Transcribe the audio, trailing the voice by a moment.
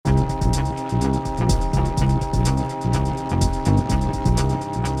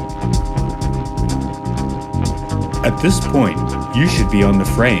At this point, you should be on the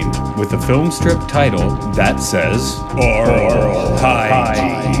frame with a film strip title that says Oral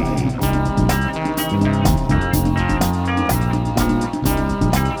Hygiene.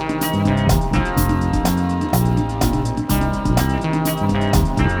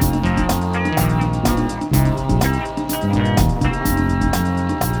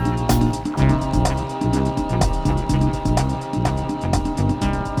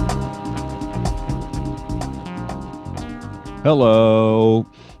 Hello.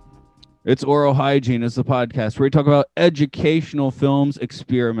 It's Oral Hygiene. It's the podcast where we talk about educational films,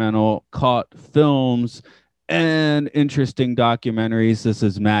 experimental caught films, and interesting documentaries. This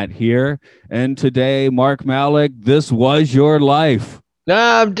is Matt here. And today, Mark Malik, this was your life.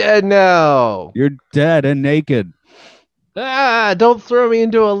 I'm dead now. You're dead and naked. Don't throw me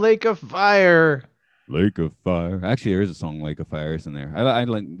into a lake of fire. Lake of Fire. Actually, there is a song Lake of Fire, isn't there? I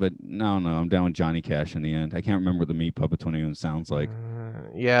like, but no, I'm down with Johnny Cash in the end. I can't remember what the Meat Puppets one even sounds like.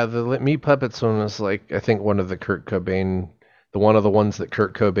 Yeah, the Meat Puppets one was like, I think one of the Kurt Cobain, one of the ones that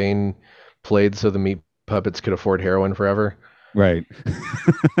Kurt Cobain played so the Meat Puppets could afford heroin forever. Right.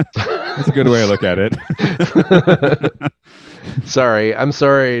 That's a good way to look at it. I'm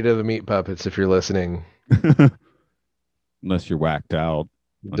sorry to the Meat Puppets if you're listening. Unless you're whacked out.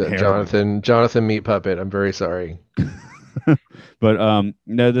 Jonathan Meat Puppet, I'm very sorry. But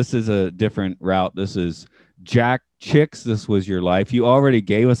no, this is a different route. This is Jack Chicks. This was your life. You already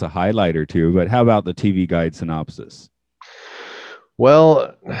gave us a highlight or two, but how about the TV guide synopsis?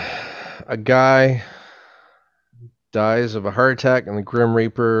 Well, a guy dies of a heart attack and the Grim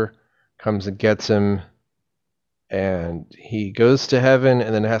Reaper comes and gets him, and he goes to heaven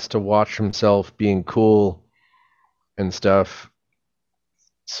and then has to watch himself being cool and stuff.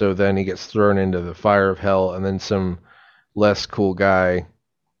 So then he gets thrown into the fire of hell, and then some less cool guy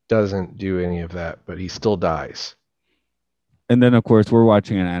doesn't do any of that, but he still dies. And then, of course, we're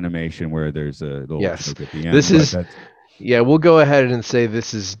watching an animation where there's a little joke at the end. We'll go ahead and say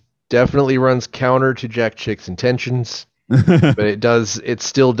this is definitely runs counter to Jack Chick's intentions, but it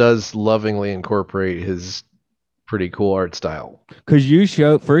still does lovingly incorporate his pretty cool art style. Because you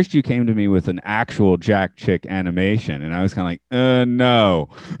came to me with an actual Jack Chick animation, and I was kind of like, no.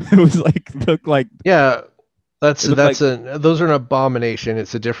 It was like, look like, yeah, those are an abomination.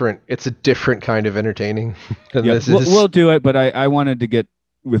 It's a different kind of entertaining than this is. We'll do it, but I wanted to get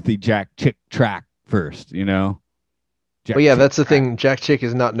with the Jack Chick track first, you know. That's the thing. Jack Chick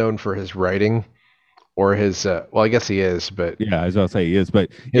is not known for his writing or his. Well, I guess he is, but yeah, I was about to say he is,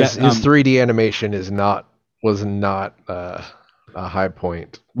 but his 3D animation was not a high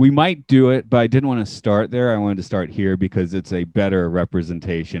point. We might do it, but I didn't want to start there. I wanted to start here because it's a better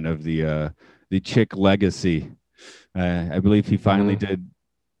representation of the Chick legacy. I believe he finally did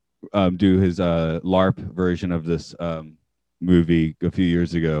do his LARP version of this movie a few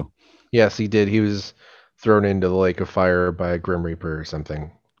years ago. Yes, he did. He was thrown into the lake of fire by a Grim Reaper or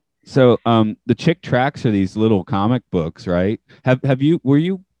something. So the Chick tracks are these little comic books, right? Were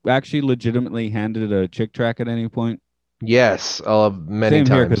you actually legitimately handed a Chick track at any point? Yes, many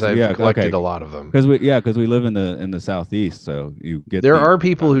times. I've collected a lot of them. Because we live in the Southeast, so you get. There are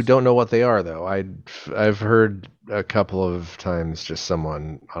people who don't know what they are, though. I've heard a couple of times just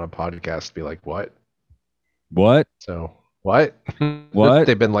someone on a podcast be like, "What? What? So what? What?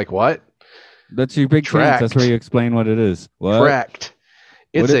 They've been like, what? That's your big chance. That's where you explain what it is. What? Correct.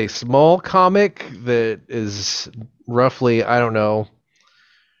 It's a small comic that is roughly, I don't know,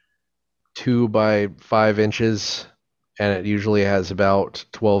 2 by 5 inches, and it usually has about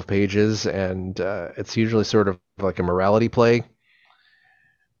 12 pages, and it's usually sort of like a morality play,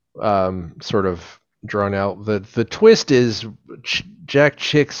 sort of drawn out. The twist is Jack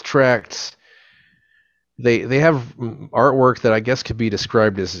Chick's tracts. They have artwork that I guess could be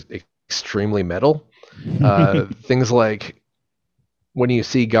described as extremely metal. Things like when you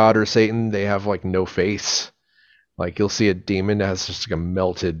see God or Satan, they have like no face. Like you'll see a demon that has just like a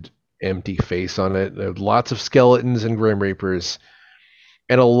melted, empty face on it. There are lots of skeletons and Grim Reapers,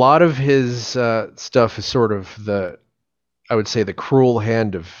 and a lot of his stuff is sort of I would say the cruel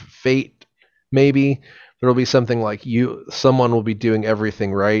hand of fate. Maybe there'll be something like someone will be doing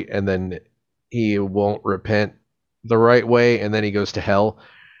everything right, and then he won't repent the right way, and then he goes to hell.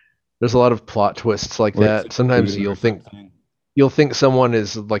 There's a lot of plot twists like that. Sometimes you'll think someone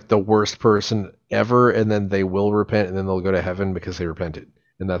is like the worst person ever, and then they will repent, and then they'll go to heaven because they repented.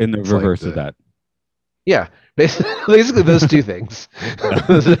 And that's in the reverse of that. Yeah, basically those two things.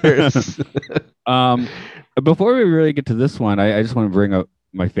 Before we really get to this one, I just want to bring up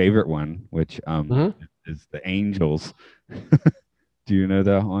my favorite one, which is the Angels. Do you know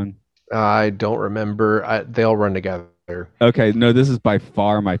that one? I don't remember. They all run together. Okay, no, this is by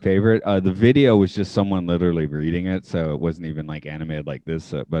far my favorite. The video was just someone literally reading it, so it wasn't even like animated like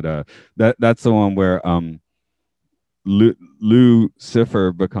this. But that's the one where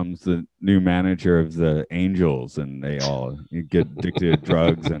Lucifer becomes the new manager of the angels, and they all get addicted to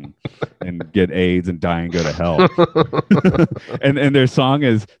drugs and get AIDS and die and go to hell. and their song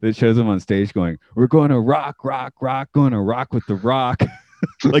is that shows them on stage going, "We're going to rock, rock, rock, going to rock with the rock,"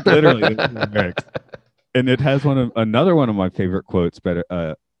 like literally. The lyrics. And it has another one of my favorite quotes, better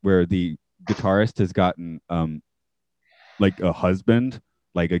where the guitarist has gotten like a husband,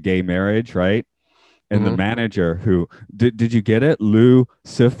 like a gay marriage, right? And the manager who did you get it?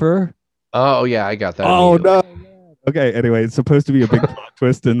 Lucifer? Oh yeah, I got that. Oh no. Okay, anyway, it's supposed to be a big plot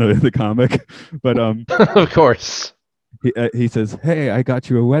twist in the comic, but of course. He says, "Hey, I got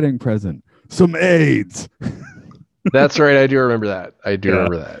you a wedding present. Some AIDS." That's right, I do remember that.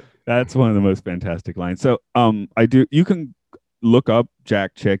 Remember that. That's one of the most fantastic lines. So you can look up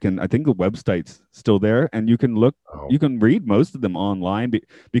Jack Chick, and I think the website's still there, and you can you can read most of them online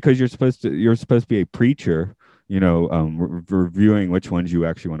because you're supposed to be a preacher, reviewing which ones you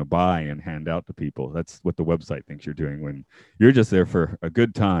actually want to buy and hand out to people. That's what the website thinks you're doing when you're just there for a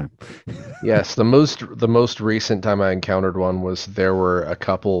good time. Yes, the most recent time I encountered one was there were a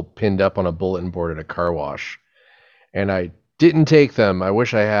couple pinned up on a bulletin board at a car wash, and I didn't take them. I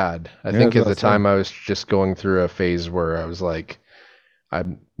wish I had. I think at the time I was just going through a phase where I was like,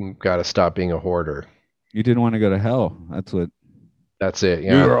 I've got to stop being a hoarder. You didn't want to go to hell. That's it.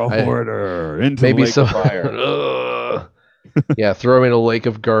 Yeah. You're a hoarder. Into maybe the lake of fire. Yeah, throw me in a lake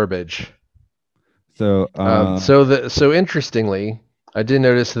of garbage. So interestingly, I did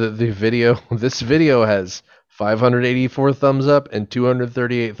notice that this video has 584 thumbs up and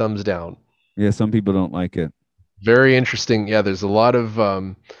 238 thumbs down. Yeah, some people don't like it. Very interesting. Yeah, there's a lot of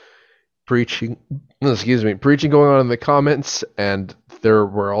preaching going on in the comments, and there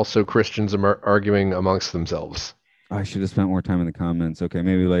were also Christians arguing amongst themselves. I should have spent more time in the comments. Okay,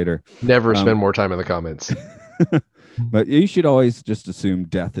 maybe later. Never spend more time in the comments. But you should always just assume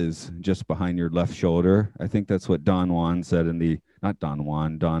death is just behind your left shoulder. I think that's what Don Juan said the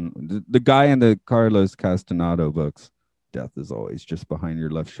guy in the Carlos Castaneda books. Death is always just behind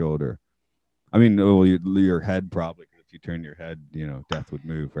your left shoulder. I mean, your head probably. If you turn your head, death would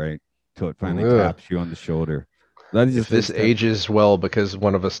move, right? Till it finally taps you on the shoulder. If this ages well because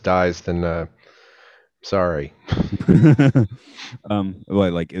one of us dies, then sorry.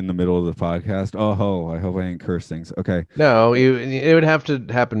 What, like in the middle of the podcast? Oh, I hope I didn't curse things. Okay. No, it would have to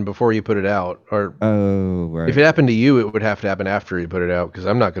happen before you put it out, or right. If it happened to you, it would have to happen after you put it out because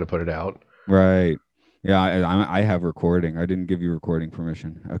I'm not going to put it out. Right. Yeah, I have recording. I didn't give you recording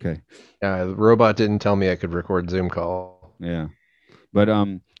permission. Okay. Yeah, the robot didn't tell me I could record Zoom call. Yeah, but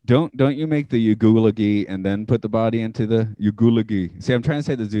don't you make the Ugulagi and then put the body into the Ugulagi? See, I'm trying to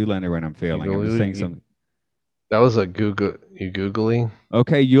say the Zoolander when I'm failing. I'm just saying something. That was a Googly.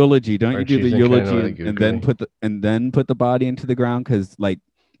 Okay, eulogy. Don't you do the eulogy and then put the body into the ground because like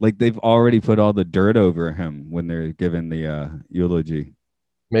they've already put all the dirt over him when they're given the eulogy.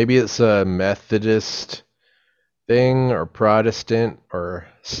 Maybe it's a Methodist thing or Protestant or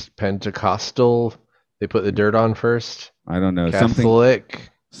Pentecostal. They put the dirt on first. I don't know. Catholic.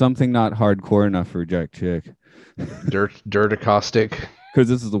 Something not hardcore enough for Jack Chick. Dirt acoustic. Because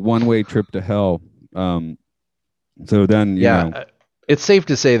this is a one-way trip to hell. So then, you know. It's safe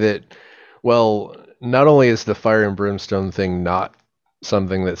to say that, well, not only is the fire and brimstone thing not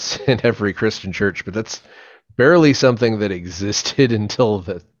something that's in every Christian church, but that's barely something that existed until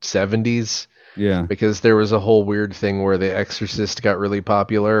the 70s. Yeah. Because there was a whole weird thing where The Exorcist got really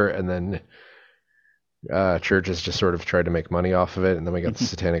popular, and then churches just sort of tried to make money off of it, and then we got the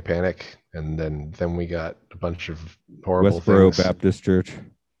Satanic Panic, and then we got a bunch of horrible Westboro things. Baptist Church.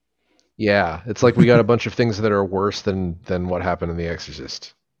 Yeah, it's like we got a bunch of things that are worse than what happened in The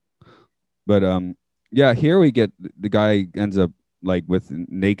Exorcist. But yeah, here we get the guy ends up like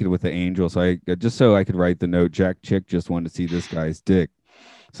naked with the angel. So I could write the note. Jack Chick just wanted to see this guy's dick.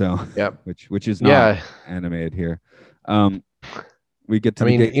 So yep, which is not animated here. We get to. I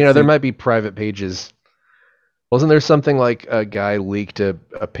mean, there might be private pages. Wasn't there something like a guy leaked a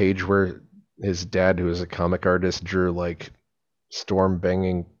page where his dad, who was a comic artist, drew like storm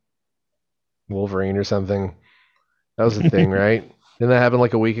banging Wolverine or something? That was a thing, right? Didn't that happen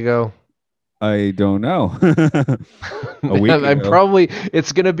like a week ago? I don't know. A week ago.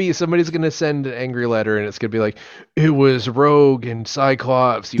 It's gonna be somebody's gonna send an angry letter, and it's gonna be like, it was Rogue and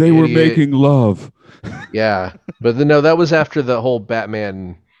Cyclops. They were making love. Yeah, but no, that was after the whole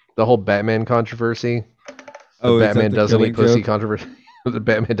Batman controversy. Batman doesn't eat pussy controversy. The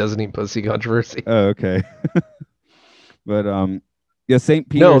Batman doesn't eat pussy controversy. Oh, okay. But yeah,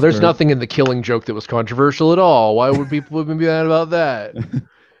 St. No, there's Petersburg. nothing in the killing joke that was controversial at all. Why would people be mad about that?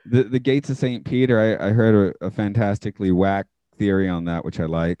 The gates of St. Peter. I heard a fantastically whack theory on that, which I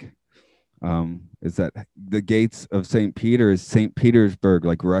like. Is that the gates of St. Peter is St. Petersburg,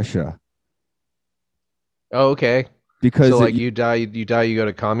 like Russia, Oh, okay. because So like you die, you go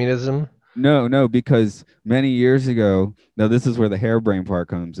to communism. no, because many years ago, now this is where the harebrained part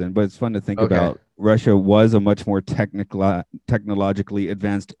comes in, but it's fun to think Okay. about. Russia was a much more technologically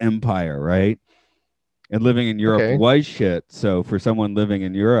advanced empire, right? And living in Europe Okay. was shit. So for someone living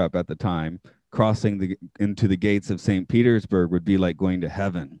in Europe at the time, crossing into the gates of St. Petersburg would be like going to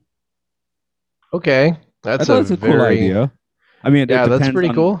heaven. Okay. I That's thought a it's a cool very idea. I mean, yeah. it That's depends pretty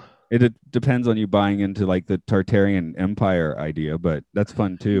on cool. it depends on you buying into like the Tartarian Empire idea, but that's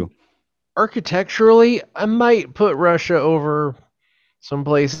fun too. Architecturally, I might put Russia over some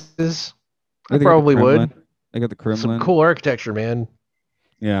places. I They got the probably Kremlin. would. They got the Some Kremlin. cool architecture, man.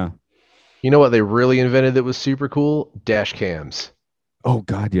 Yeah. You know what they really invented that was super cool? Dash cams. Oh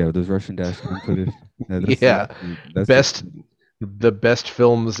God, yeah, those Russian dash cam footage. Yeah. That's Best the best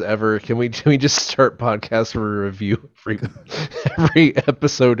films ever. Can we just start podcast for a review every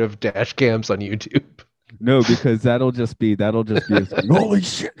episode of dash cams on YouTube? no, because that'll just be us going, holy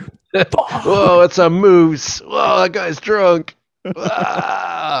shit. Whoa, it's a moose. Whoa, that guy's drunk.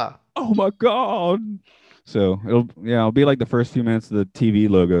 Ah! Oh my God. So it'll be like the first few minutes of the TV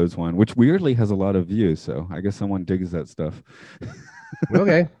logos one, which weirdly has a lot of views. So I guess someone digs that stuff.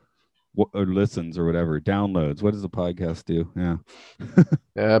 Okay. Or listens or whatever, downloads. What does the podcast do? Yeah.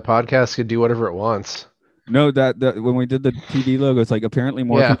 Podcast could do whatever it wants. No, that when we did the TV logo, it's like apparently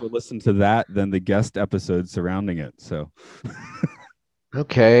more Yeah. people listen to that than the guest episodes surrounding it. So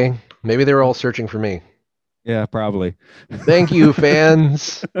Okay. Maybe they were all searching for me. yeah, probably. Thank you,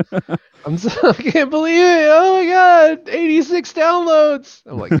 fans. I can't believe it. Oh my God. 86 downloads.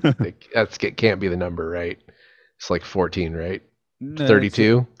 I'm like, that can't be the number, right? It's like 14, right? No,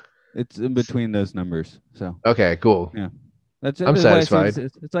 32. It's in between those numbers. So Okay, cool. yeah, that's I'm why I say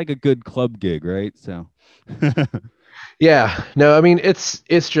satisfied. it's like a good club gig, right? So Yeah. No, I mean it's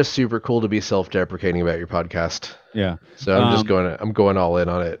just super cool to be self-deprecating about your podcast. yeah. So I'm going all in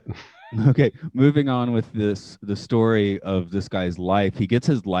on it. Okay, moving on with the story of this guy's life. He gets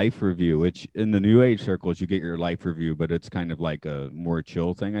his life review, which in the New Age circles you get your life review, but it's kind of like a more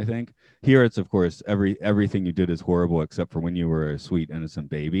chill thing, I think. Here it's of course everything you did is horrible except for when you were a sweet innocent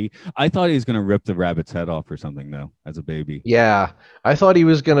baby. I thought he was gonna rip the rabbit's head off or something though, as a baby. Yeah. I thought he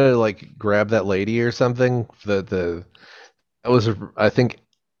was gonna like grab that lady or something. That was I think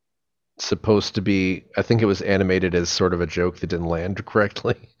supposed to be. I think it was animated as sort of a joke that didn't land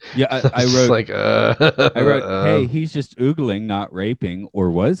correctly. Yeah, I It's wrote like I wrote, hey, he's just oogling, not raping, or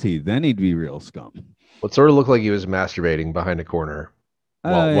was he? Then he'd be real scum. what sort of looked like he was masturbating behind a corner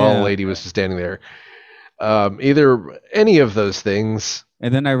while a Yeah. lady was just standing there. Either any of those things.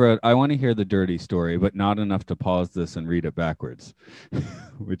 And then I wrote, I want to hear the dirty story, but not enough to pause this and read it backwards,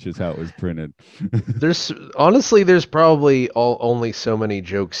 which is how it was printed. There's probably only so many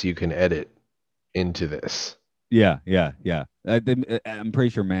jokes you can edit into this. Yeah. I'm pretty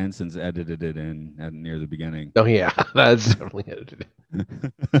sure Manson's edited it in at near the beginning. Oh yeah, that's definitely edited.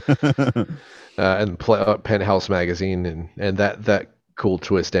 And Penthouse magazine and that cool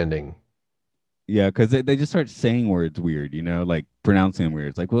twist ending. Yeah, because they just start saying words weird, like pronouncing them weird.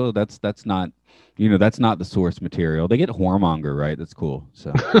 It's like, well, that's not, that's not the source material. They get whoremonger, right? That's cool.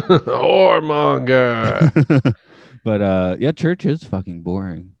 So Whoremonger. But yeah, church is fucking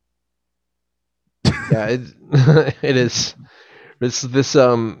boring. Yeah, it is. This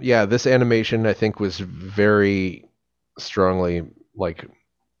animation I think was very strongly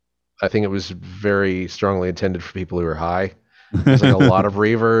I think it was very strongly intended for people who are high. There's like a lot of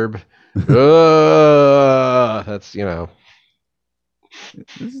reverb. That's This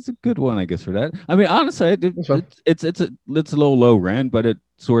is a good one, I guess, for that. I mean, honestly, It's fun. it's a little low rent, but it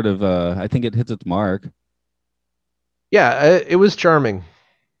sort of I think it hits its mark. Yeah, it was charming.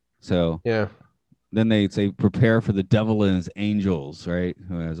 So Yeah. then they say prepare for the devil and his angels, right?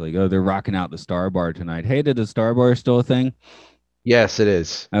 I was like, oh, they're rocking out the Star Bar tonight. Hey, did the Star Bar still a thing? Yes, it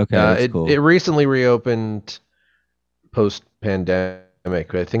is. Okay, that's it cool. it recently reopened post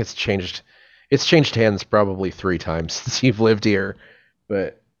pandemic. I think it's changed hands probably 3 times since you've lived here.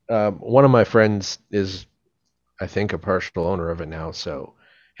 But one of my friends is, I think, a partial owner of it now. So,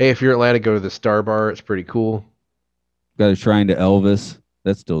 hey, if you're in Atlanta, go to the Star Bar. It's pretty cool. Got a shrine to Elvis.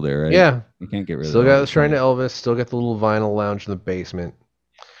 That's still there, right? Yeah. You can't get rid Still of got that. the shrine to Elvis. Still got the little vinyl lounge in the basement.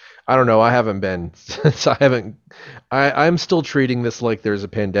 I don't know. I haven't been since I haven't. I'm still treating this like there's a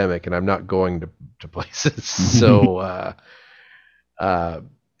pandemic, and I'm not going to places. So, uh,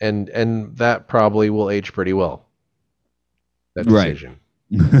 and that probably will age pretty well. That Right. decision.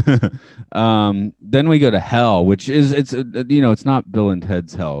 Then we go to Hell, which is it's not Bill and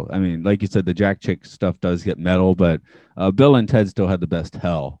Ted's Hell. I mean, like you said, the Jack Chick stuff does get metal, but Bill and Ted still had the best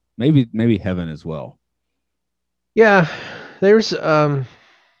Hell. Maybe Heaven as well. Yeah, there's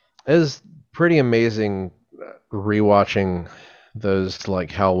it's pretty amazing rewatching those,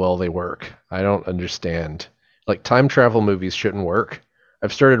 like how well they work. I don't understand. Like time travel movies shouldn't work.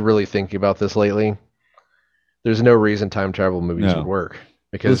 I've started really thinking about this lately. There's no reason time travel movies would No. work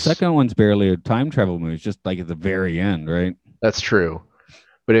The because second one's barely a time travel movie. It's just like at the very end, right? that's true.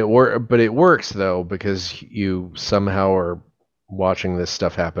 But it works though because you somehow are watching this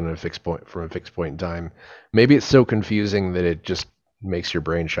stuff happen at a fixed point from a fixed point in time. Maybe it's so confusing that it just makes your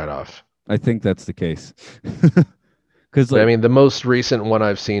brain shut off. I think that's the case. Because But I mean, the most recent one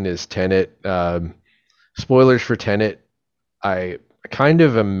I've seen is Tenet. Spoilers for Tenet. I kind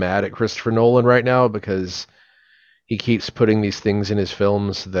of am mad at Christopher Nolan right now because he keeps putting these things in his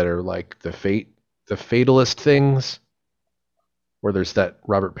films that are like the fatalist things, where there's that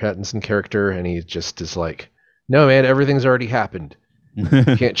Robert Pattinson character, and he just is like, "No, man, everything's already happened. You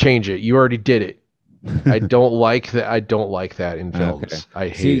can't change it. You already did it." I don't like that. I don't like that in films. Okay. I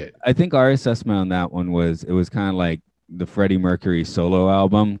hate See, it. I think our assessment on that one was it was kind of like the Freddie Mercury solo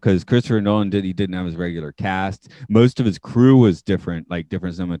album because Christopher Nolan he didn't have his regular cast. Most of his crew was different, like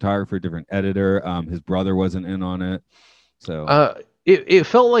different cinematographer, different editor. His brother wasn't in on it, so It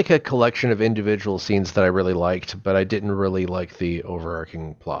felt like a collection of individual scenes that I really liked, but I didn't really like the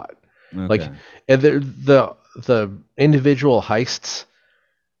overarching plot. Like, okay. and the individual heists,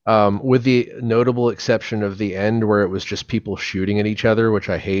 with the notable exception of the end where it was just people shooting at each other, which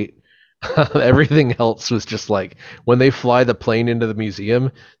I hate. Everything else was just like when they fly the plane into the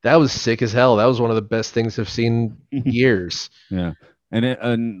museum. That was sick as hell. That was one of the best things I've seen in years. Yeah,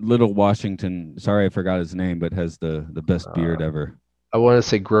 and Little Washington. Sorry, I forgot his name, but has the best beard ever. I want to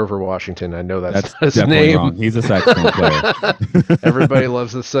say Grover Washington. I know that's not his definitely name. wrong. He's a saxophone player. Everybody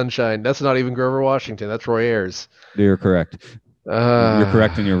loves the sunshine. That's not even Grover Washington. That's Roy Ayers. You're correct. You're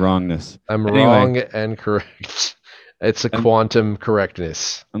correct in your wrongness. I'm Anyway, wrong and correct. It's a quantum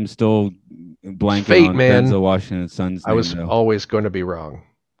correctness. I'm still blanking Fate, on man. Denzel Washington's son's name. I was though. always going to be wrong.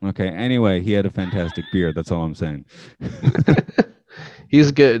 Okay. Anyway, he had a fantastic beard. That's all I'm saying.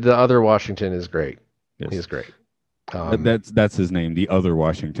 He's good. The other Washington is great. Yes. He's great. That's his name, the other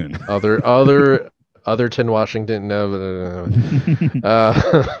Washington. Otherton Washington. No.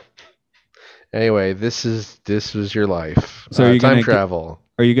 Anyway, this was your life. So you're time gonna travel.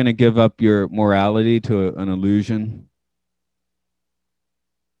 Are you going to give up your morality to an illusion?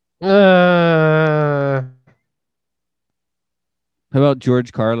 Uh, How about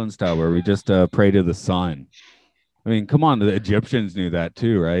George Carlin style, where we just pray to the sun? I mean, come on, the Egyptians knew that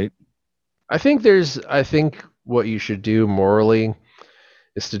too, right? I think what you should do morally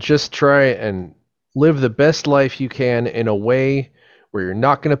is to just try and live the best life you can in a way where you're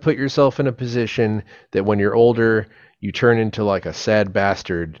not going to put yourself in a position that when you're older, you turn into like a sad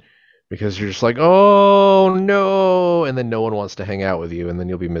bastard because you're just like, oh no, and then no one wants to hang out with you, and then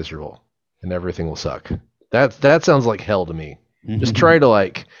you'll be miserable and everything will suck. That sounds like hell to me. Just try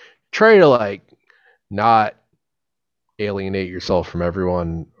to not alienate yourself from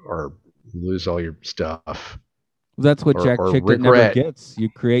everyone or lose all your stuff. That's what Jack or Chick never regret. gets. You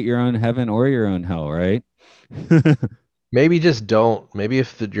create your own heaven or your own hell, right? Maybe just don't. Maybe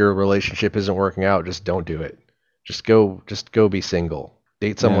if your relationship isn't working out, just don't do it. Just go be single.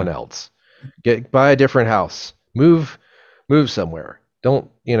 Date someone else. Buy a different house. Move somewhere. Don't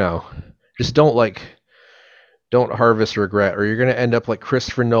harvest regret, or you're going to end up like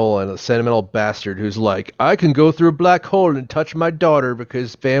Christopher Nolan, a sentimental bastard who's like, I can go through a black hole and touch my daughter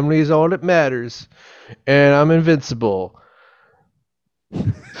because family is all that matters, and I'm invincible.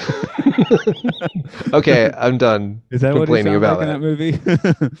 Okay, I'm done Is that what he complaining sounds about like in that movie?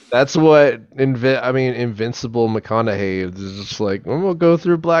 That's what Invincible McConaughey is just like, I'm gonna go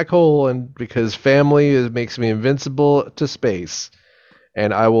through a black hole, and because family makes me invincible to space,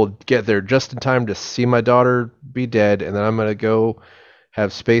 and I will get there just in time to see my daughter be dead, and then I'm gonna go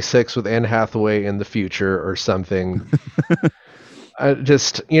have space sex with Anne Hathaway in the future or something. I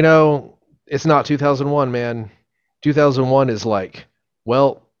just, it's not 2001, man. 2001 is like,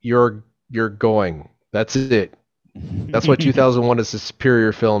 well, you're going. That's it. That's why 2001 is a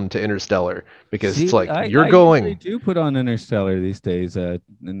superior film to Interstellar, because it's like you're going. I do put on Interstellar these days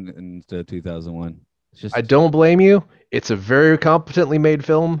in 2001. It's just I don't blame you. It's a very competently made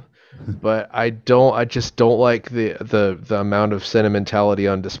film, but I just don't like the amount of sentimentality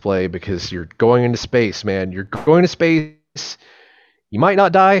on display because you're going into space, man. You're going to space. You might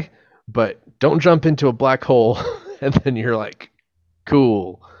not die, but don't jump into a black hole and then you're like,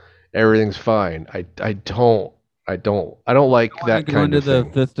 cool, everything's fine. I don't like that Go kind into of the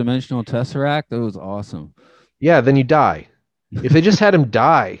thing. fifth dimensional tesseract. That was awesome. Yeah, then you die. If they just had him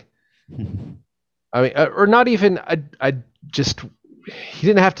die, I mean, or not even. I just he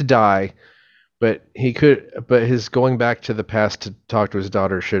didn't have to die, but he could. But his going back to the past to talk to his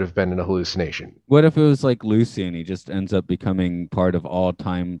daughter should have been an hallucination. What if it was like Lucy and he just ends up becoming part of all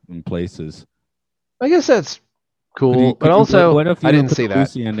time and places? I guess that's Could you, cool, but could you, also what if you I didn't put see the that.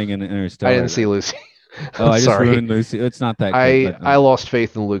 Lucy ending in Interstellar? I didn't see Lucy. Oh, I just Sorry. ruined Lucy. It's not that I good. But, I lost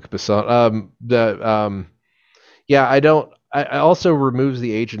faith in Luc Besson. Yeah, I don't. I also removes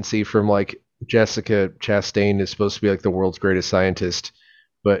the agency from like Jessica Chastain is supposed to be like the world's greatest scientist,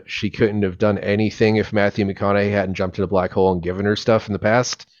 but she couldn't have done anything if Matthew McConaughey hadn't jumped in a black hole and given her stuff in the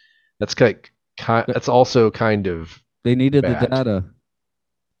past. That's that's also kind of they needed the bad. data.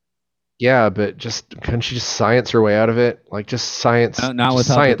 Yeah, but just couldn't she just science her way out of it? Like just science, Not just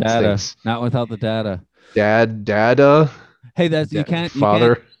without science the data. things. Not without the data. Dada, Hey, that's you can't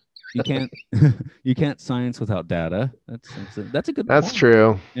father. you can't you can't science without data. That's a good That's point.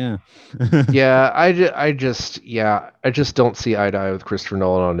 true. Yeah. Yeah, I just don't see eye to eye with Christopher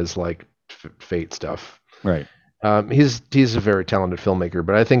Nolan on his like fate stuff. Right. He's a very talented filmmaker,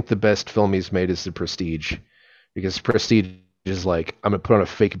 but I think the best film he's made is The Prestige, because Prestige is like I'm gonna put on a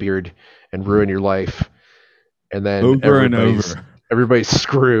fake beard and ruin your life, and then Over and over. everybody's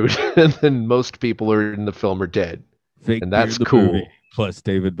screwed, and then most people are in the film are dead, Fake and that's Beard the cool. movie, plus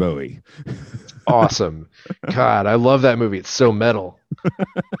David Bowie. Awesome. God, I love that movie. It's so metal.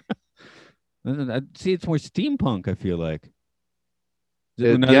 See, it's more steampunk, I feel like.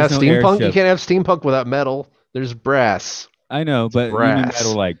 Yeah, There's no steampunk. You airship. can't have steampunk without metal. There's brass. I know, but you mean brass.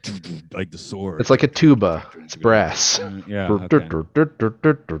 metal like the sword. It's like a tuba. It's brass. Yeah. Okay. But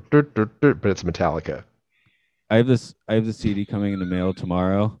it's Metallica. I have this CD coming in the mail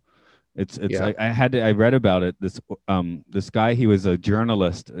tomorrow. It's Yeah. I read about it. This guy, he was a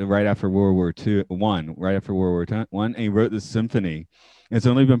journalist right after World War I, and he wrote this symphony. It's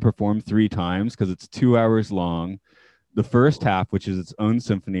only been performed 3 times because it's 2 hours long. The first half, which is its own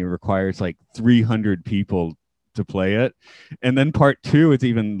symphony, requires like 300 people to play it, and then part 2 is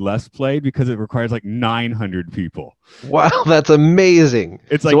even less played because it requires like 900 people. Wow, that's amazing.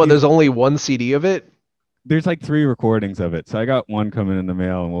 It's So like what? There's only one CD of it. there's like 3 recordings of it, so I got one coming in the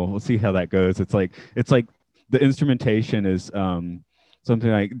mail, and we'll see how that goes. It's like the instrumentation is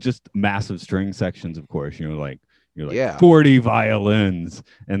something like just massive string sections, of course. You're like Yeah. 40 violins,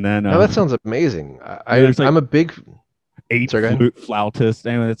 and then No, that sounds amazing. there's like I'm a big. 8 Sorry, go ahead. flautists.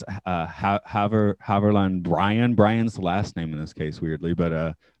 Anyway, it's Haverland Bryan. Bryan's the last name in this case, weirdly,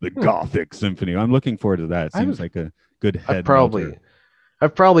 but the Gothic Symphony. I'm looking forward to that. It seems like a good head.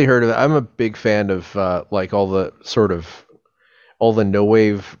 I've probably heard of it. I'm a big fan of like all the no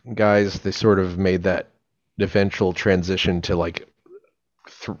wave guys. They sort of made that eventual transition to like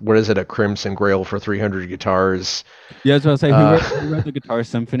what is it, a Crimson Grail for 300 guitars. Yeah, I was about to say, who wrote the Guitar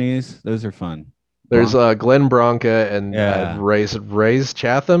Symphonies? Those are fun. There's Glenn Branca and Yeah. Rice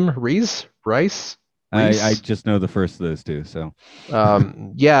Chatham. Rice. I just know the first of those 2. So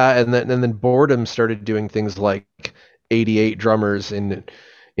Yeah, and then Boredom started doing things like 88 drummers in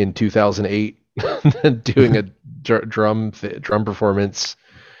 2008, doing a drum performance.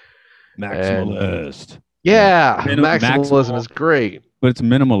 maximalist. Yeah, Maximal- maximalism is great. But it's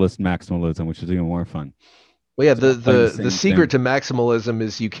minimalist maximalism, which is even more fun. Well, yeah, Playing the same the secret to maximalism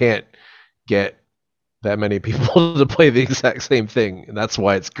is you can't get that many people to play the exact same thing, and that's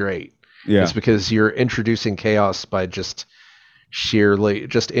why it's great. Yeah. It's because you're introducing chaos by just sheerly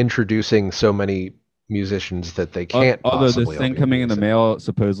just introducing so many musicians that they can't Although this possibly thing all be coming in the music. mail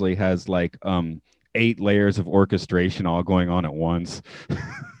supposedly has like 8 layers of orchestration all going on at once.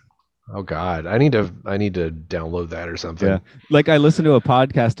 Oh God, I need to download that or something. Yeah. Like I listened to a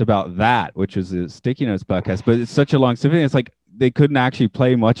podcast about that, which was a Sticky Notes podcast, but it's such a long symphony. It's like they couldn't actually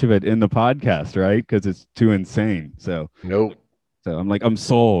play much of it in the podcast, right? Because it's too insane. So Nope. I'm like, I'm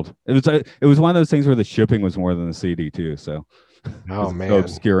sold. It was one of those things where the shipping was more than the CD too. So Oh it's man. so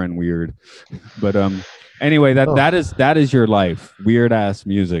obscure and weird. But anyway, that is your life. Weird ass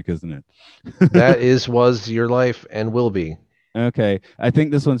music, isn't it? That was your life and will be. Okay. I think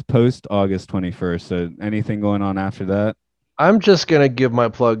this one's post August 21st. So anything going on after that? I'm just gonna give my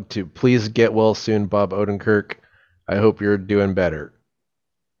plug to please get well soon, Bob Odenkirk. I hope you're doing better.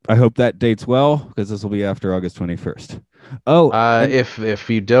 I hope that dates well because this will be after August 21st. Oh, and- If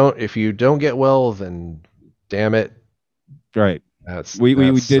you don't get well, then damn it, right. that We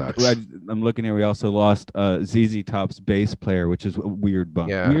did. sucks. I'm looking here. We also lost ZZ Top's bass player, which is a weird bump.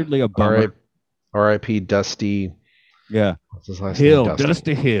 Yeah. Weirdly a bummer. R.I.P. Dusty. Yeah. What's his last Hill, name?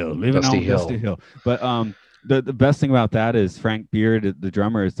 Dusty Hill, living Dusty on Hill. Dusty Hill. But the best thing about that is Frank Beard, the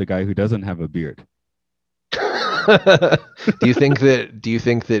drummer, is the guy who doesn't have a beard. Do you think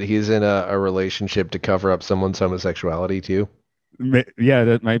that he's in a relationship to cover up someone's homosexuality too? Yeah,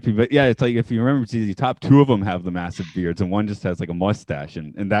 that might be. But yeah, it's like if you remember ZZ Top, two of them have the massive beards, and one just has like a mustache,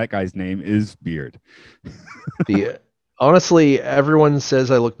 and that guy's name is Beard. Honestly, everyone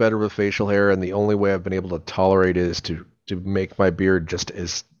says I look better with facial hair, and the only way I've been able to tolerate it is to make my beard just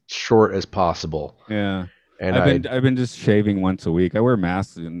as short as possible. Yeah. And I've been just shaving once a week. I wear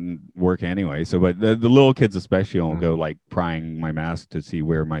masks in work anyway. So, but the little kids especially will go like prying my mask to see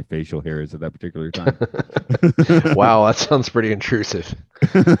where my facial hair is at that particular time. Wow, that sounds pretty intrusive.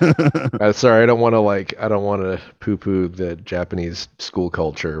 Sorry, I don't want to poo-poo the Japanese school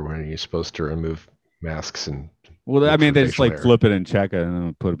culture when you're supposed to remove masks and. Well, I mean, they just like hair. flip it and check it and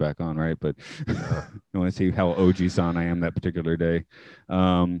then put it back on, right? But you want to see how OG-san I am that particular day.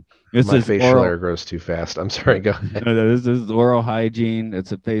 My facial hair grows too fast. I'm sorry, go ahead. No, this is Oral Hygiene.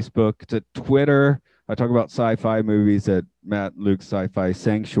 It's at Facebook. It's at Twitter. I talk about sci-fi movies at Matt Luke Sci-Fi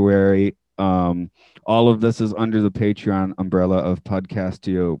Sanctuary. All of this is under the Patreon umbrella of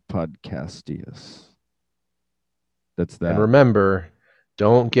Podcastio Podcastius. That's that. And remember,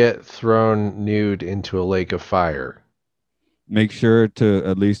 don't get thrown nude into a lake of fire. Make sure to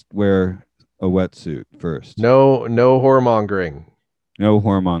at least wear a wetsuit first. No whoremongering. No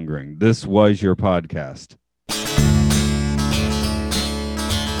whoremongering. This was your podcast.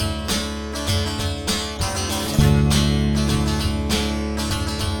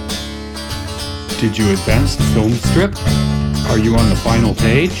 Did you advance the film strip? Are you on the final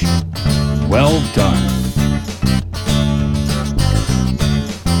page? Well done.